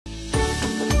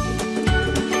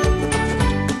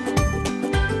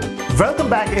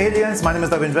Welcome back, aliens. My name is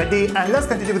Navin Reddy, and let's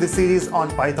continue with the series on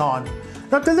Python.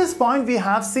 Now, till this point, we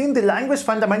have seen the language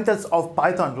fundamentals of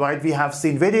Python, right? We have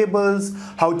seen variables,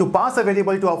 how to pass a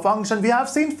variable to a function. We have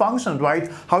seen function,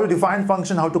 right? How to define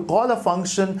function, how to call a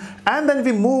function, and then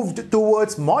we moved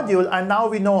towards module, and now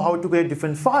we know how to create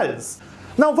different files.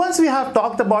 Now, once we have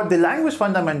talked about the language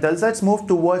fundamentals, let's move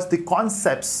towards the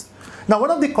concepts. Now,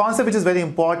 one of the concepts which is very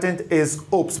important is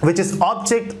OOPS, which is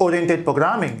object-oriented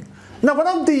programming. Now, one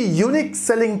of the unique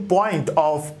selling point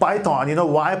of Python,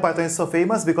 why Python is so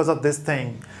famous? Because of this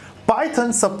thing.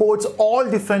 Python supports all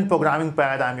different programming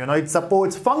paradigms. It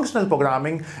supports functional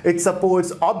programming, it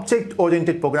supports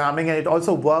object-oriented programming, and it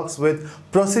also works with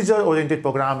procedure-oriented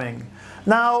programming.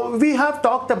 Now, we have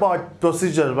talked about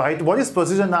procedure, right? What is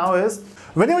procedure now is,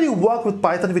 whenever you work with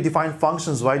Python, we define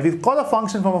functions, right? We call a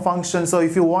function from a function. So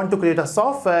if you want to create a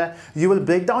software, you will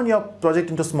break down your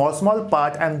project into small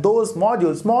parts, and those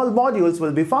modules, small modules,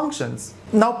 will be functions.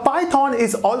 Now, Python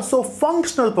is also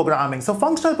functional programming. So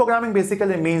functional programming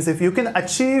basically means if you can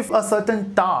achieve a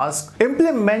certain task,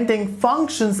 implementing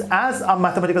functions as a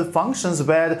mathematical functions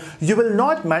where you will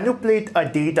not manipulate a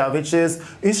data, which is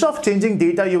instead of changing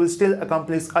data, you will still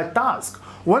accomplish a task.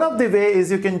 One of the ways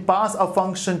is you can pass a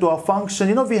function to a function.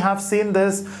 We have seen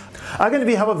this. Again,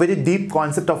 we have a very deep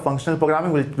concept of functional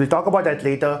programming. We'll talk about that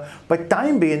later. But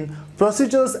time being,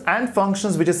 procedures and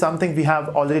functions, which is something we have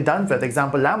already done with,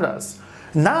 example, lambdas.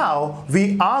 Now,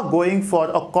 we are going for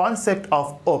a concept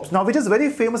of OOPS, now which is very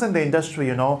famous in the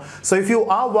industry, So if you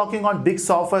are working on big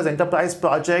software enterprise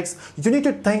projects, you need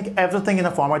to think everything in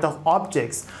a format of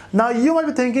objects. Now, you might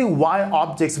be thinking, why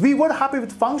objects? We were happy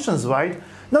with functions, right?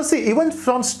 Now see, even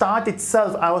from start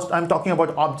itself, I'm talking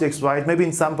about objects, right? Maybe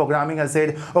in some programming I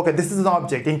said, okay, this is an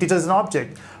object, integer is an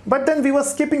object. But then we were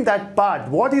skipping that part.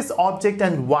 What is object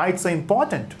and why it's so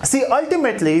important? See,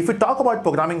 ultimately, if we talk about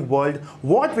programming world,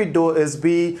 what we do is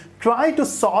we try to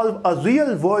solve a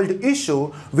real world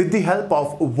issue with the help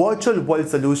of virtual world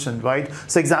solution, right?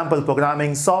 So example,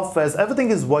 programming, softwares, everything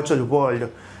is virtual world.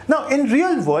 Now, in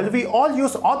real world, we all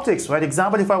use objects, right?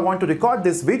 Example, if I want to record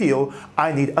this video,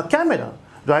 I need a camera.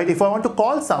 Right? If I want to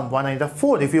call someone, I need a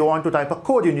phone. If you want to type a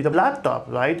code, you need a laptop,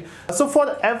 right? So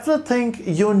for everything,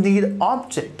 you need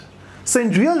object. So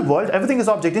in real world, everything is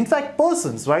object. In fact,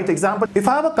 persons, right? Example, if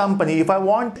I have a company, if I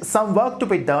want some work to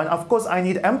be done, of course, I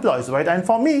need employees, right? And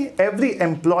for me, every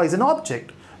employee is an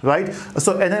object. Right?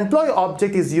 So an employee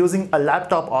object is using a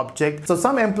laptop object. So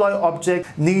some employee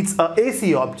object needs a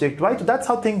AC object, right? So that's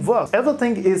how things work.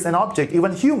 Everything is an object.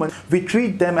 Even human, we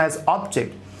treat them as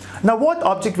object. Now, what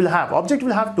object will have? Object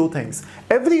will have two things.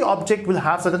 Every object will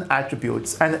have certain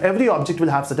attributes, and every object will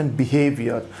have certain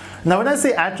behavior. Now, when I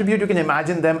say attribute, you can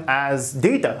imagine them as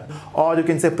data, or you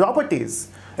can say properties.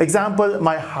 Example,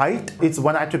 my height is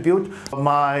one attribute,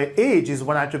 my age is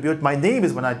one attribute, my name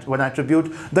is one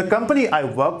attribute, the company I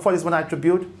work for is one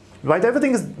attribute. Right?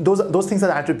 Everything is those things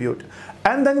are attribute.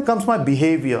 And then comes my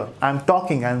behavior. I'm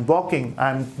talking, I'm walking,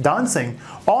 I'm dancing.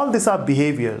 All these are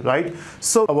behavior, right?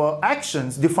 So our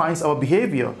actions defines our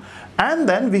behavior. And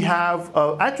then we have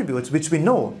attributes which we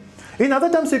know. In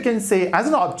other terms, you can say as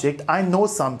an object, I know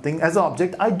something. As an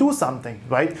object, I do something,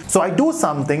 right? So I do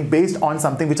something based on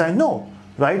something which I know.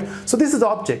 Right? So this is the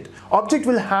object. Object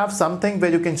will have something where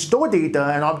you can store data,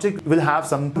 and object will have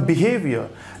some behavior.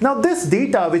 Now this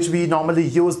data which we normally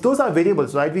use, those are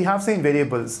variables, right? We have seen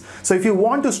variables. So if you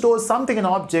want to store something in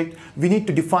an object, we need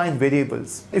to define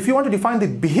variables. If you want to define the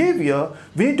behavior,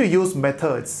 we need to use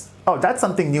methods. Oh, that's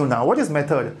something new now. What is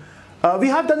method? We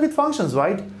have done with functions,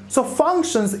 right? So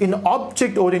functions in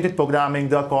object-oriented programming,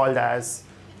 they are called as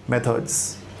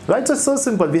methods. Right, so it's so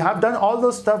simple. We have done all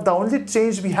those stuff. The only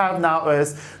change we have now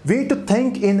is we need to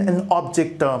think in an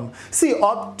object term. See,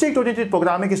 object-oriented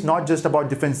programming is not just about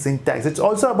different syntax. It's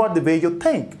also about the way you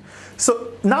think.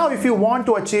 So now if you want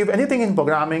to achieve anything in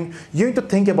programming, you need to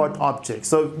think about objects.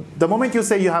 So the moment you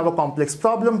say you have a complex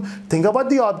problem, think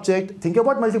about the object, think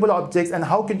about multiple objects, and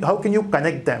how can you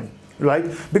connect them? Right?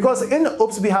 Because in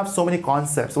OOPS we have so many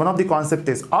concepts. One of the concepts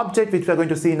is object, which we are going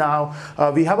to see now.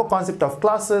 We have a concept of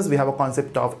classes, we have a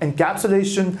concept of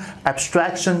encapsulation,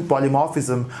 abstraction,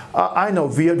 polymorphism. I know,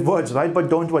 weird words, right?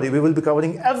 But don't worry, we will be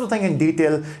covering everything in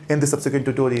detail in the subsequent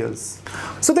tutorials.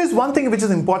 So there's one thing which is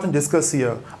important to discuss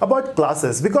here about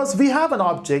classes, because we have an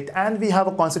object and we have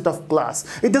a concept of class.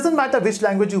 It doesn't matter which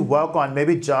language you work on,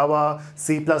 maybe Java,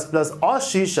 C++, or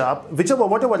C#,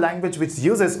 whatever language which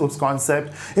uses OOPS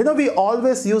concept, we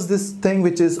always use this thing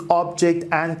which is object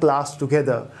and class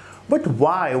together. But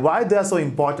why? Why they are so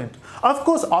important? Of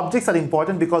course, objects are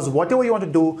important because whatever you want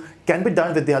to do can be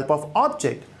done with the help of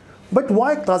object. But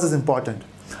why class is important?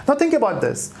 Now think about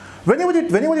this.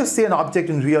 Whenever you see an object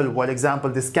in real world, example,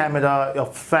 this camera, a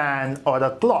fan, or a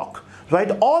clock, right?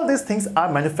 All these things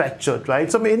are manufactured, right?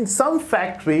 So in some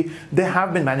factory, they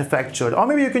have been manufactured. Or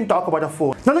maybe you can talk about a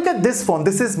phone. Now look at this phone.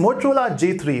 This is Motorola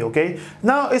G3, okay?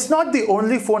 Now it's not the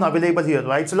only phone available here,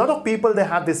 right? So a lot of people, they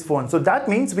have this phone. So that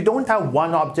means we don't have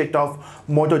one object of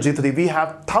Moto G3. We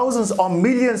have thousands or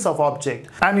millions of objects.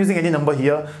 I'm using any number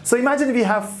here. So imagine we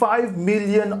have 5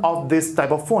 million of this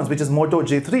type of phones, which is Moto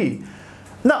G3.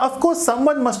 Now, of course,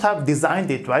 someone must have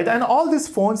designed it, right? And all these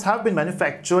phones have been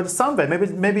manufactured somewhere.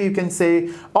 Maybe you can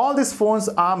say all these phones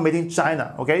are made in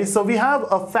China, okay? So we have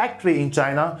a factory in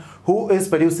China who is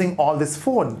producing all this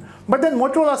phone. But then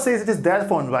Motorola says it is their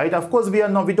phone, right? Of course, we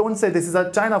don't say this is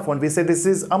a China phone. We say this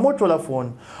is a Motorola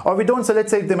phone. Or we don't say, let's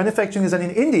say the manufacturing is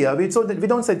in India. We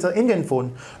don't say it's an Indian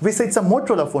phone. We say it's a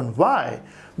Motorola phone. Why?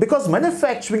 Because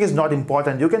manufacturing is not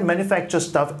important. You can manufacture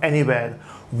stuff anywhere.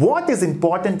 What is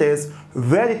important is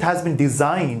where it has been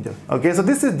designed. Okay, so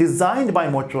this is designed by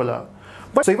Motorola.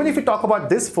 But so even if you talk about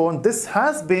this phone, this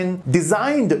has been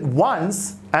designed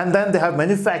once and then they have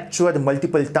manufactured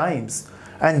multiple times.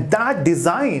 And that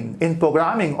design in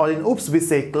programming or in OOPS we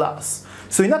say class.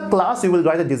 So in a class you will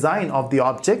write a design of the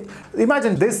object.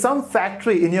 Imagine there's some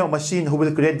factory in your machine who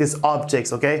will create these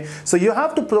objects, okay? So you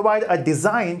have to provide a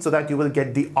design so that you will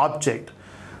get the object.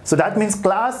 So that means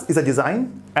class is a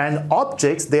design and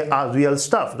objects, they are real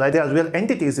stuff, right? They are real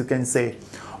entities, you can say.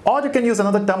 Or you can use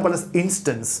another term called as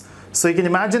instance. So you can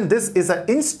imagine this is an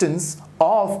instance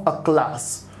of a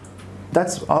class.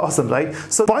 That's awesome, right?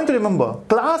 So point to remember,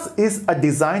 class is a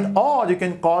design, or you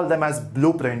can call them as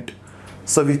blueprint.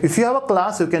 So if you have a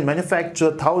class, you can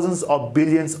manufacture thousands or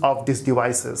billions of these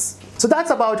devices. So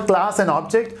that's about class and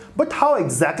object, but how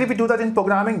exactly we do that in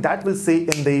programming, that we'll see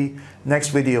in the next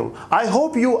video. I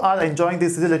hope you are enjoying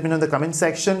this video. Let me know in the comment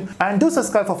section and do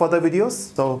subscribe for further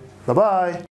videos. So bye-bye.